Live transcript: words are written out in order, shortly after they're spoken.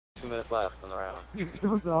2 minutes left in the round.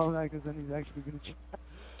 Don't tell him that, because then he's actually gonna cheat.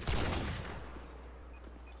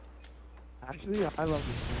 Actually, I love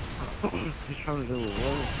this game. He's trying to do it.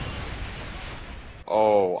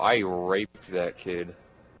 Oh, I raped that kid.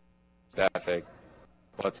 That fake.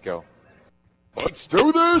 Let's go. Let's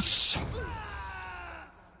do this!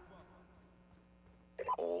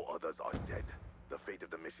 All others are dead. The fate of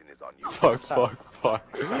the mission is on you. Fuck, fuck, fuck.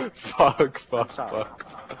 Fuck, fuck, fuck.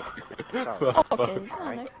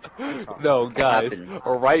 No, guys,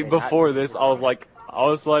 right before this, I was like,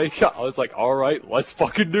 alright, let's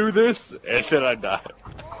fucking do this, and then I died.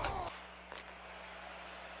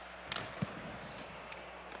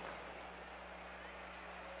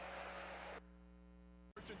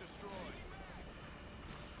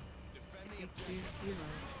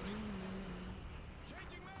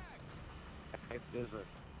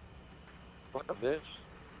 What a bitch.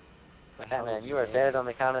 Yeah, man, you are dead on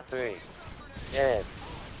the count of 3. Dead.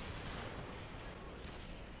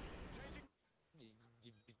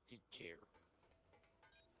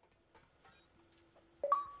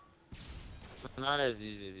 It's not as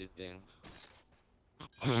easy as you think.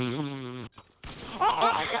 Oh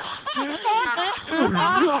my god!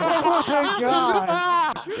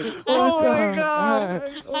 Oh my god!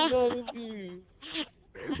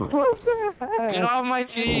 What the heck? Get off my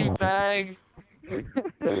team, bag!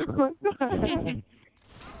 What the heck?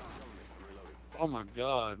 Oh my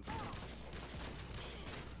god.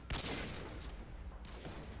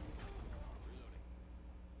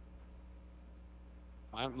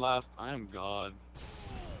 I'm last. I am God.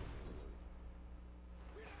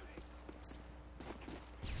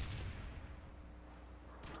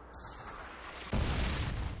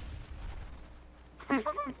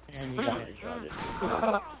 And you got it.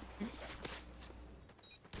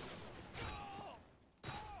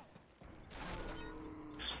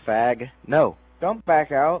 Fag. No. Don't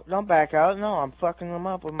back out. Don't back out. No, I'm fucking them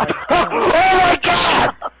up with my... Oh my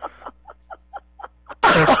god!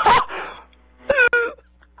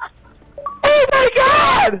 Oh my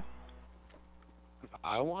god!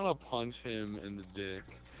 I want to punch him in the dick.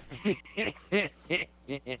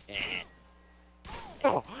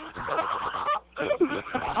 Oh.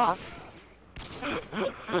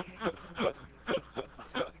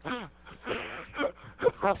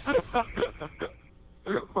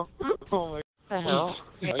 Oh my. What the hell?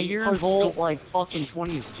 Yeah, you're in Volt like fucking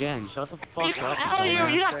 20th gen. Shut the fuck up. Hell yeah,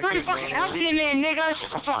 you got 30 fucking health in there, nigga.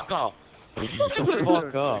 Shut the fuck up. Shut the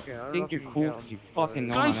fuck up. Think you're cool because you fucking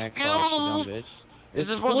know on Xbox, you dumb bitch. Is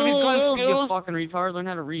this supposed to be gun skills? You fucking retard, learn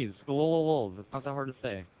how to read. Skills. It's not that hard to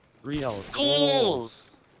say. Read L. Schools.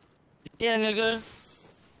 Yeah, nigga.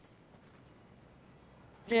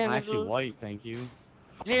 Yeah, I'm nigga. actually white, thank you.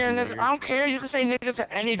 Yeah, nigga. I don't care. You can say nigga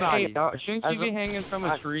to anybody. Hey, shouldn't you be hanging from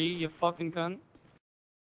a tree, you fucking cunt?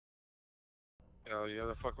 Yo, the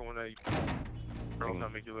other fucking one that you... Bro,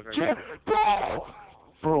 not make you look like you...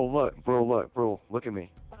 Bro, look at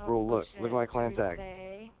me. Bro, look at my clan tag.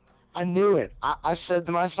 I knew it. I said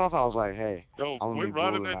to myself, I was like, hey. Yo, I'm quit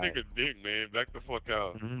gonna riding be that brutal nigga dick, man. Back the fuck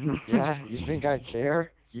out. Yeah, you think I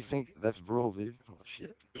care? You think that's brutal, dude? Oh,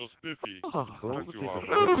 shit. Yo, Spiffy. Oh, Not too hard,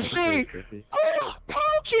 bro. Oh, shit. Oh,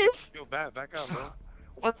 punches. Yo, back out, bro.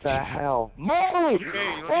 What the hell? Molly. Hey, you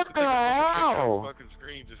don't What need to the take a hell? fucking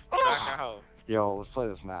screen. Just back out. Yo, let's play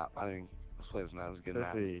this map. Let's play this map. It's a good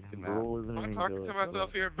map. Good map. I'm talking to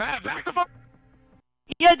myself here. Back the fuck.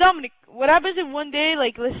 Yeah, Dominic, what happens if one day,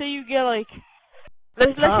 like, let's say you get, like,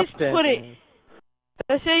 let's just put it,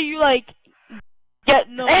 let's say you, like, get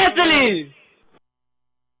no... Anthony!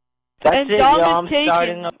 That's and it, Dom yo, is I'm taken,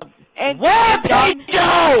 starting up. And Where,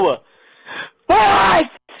 Pedro? What?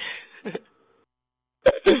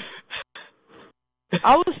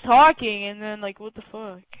 I was talking, and then, like, what the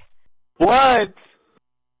fuck? What?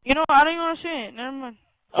 You know, I don't even want to say it. Never mind.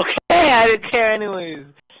 Okay, I didn't care anyways.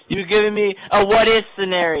 You were giving me a what-if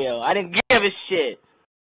scenario. I didn't give a shit.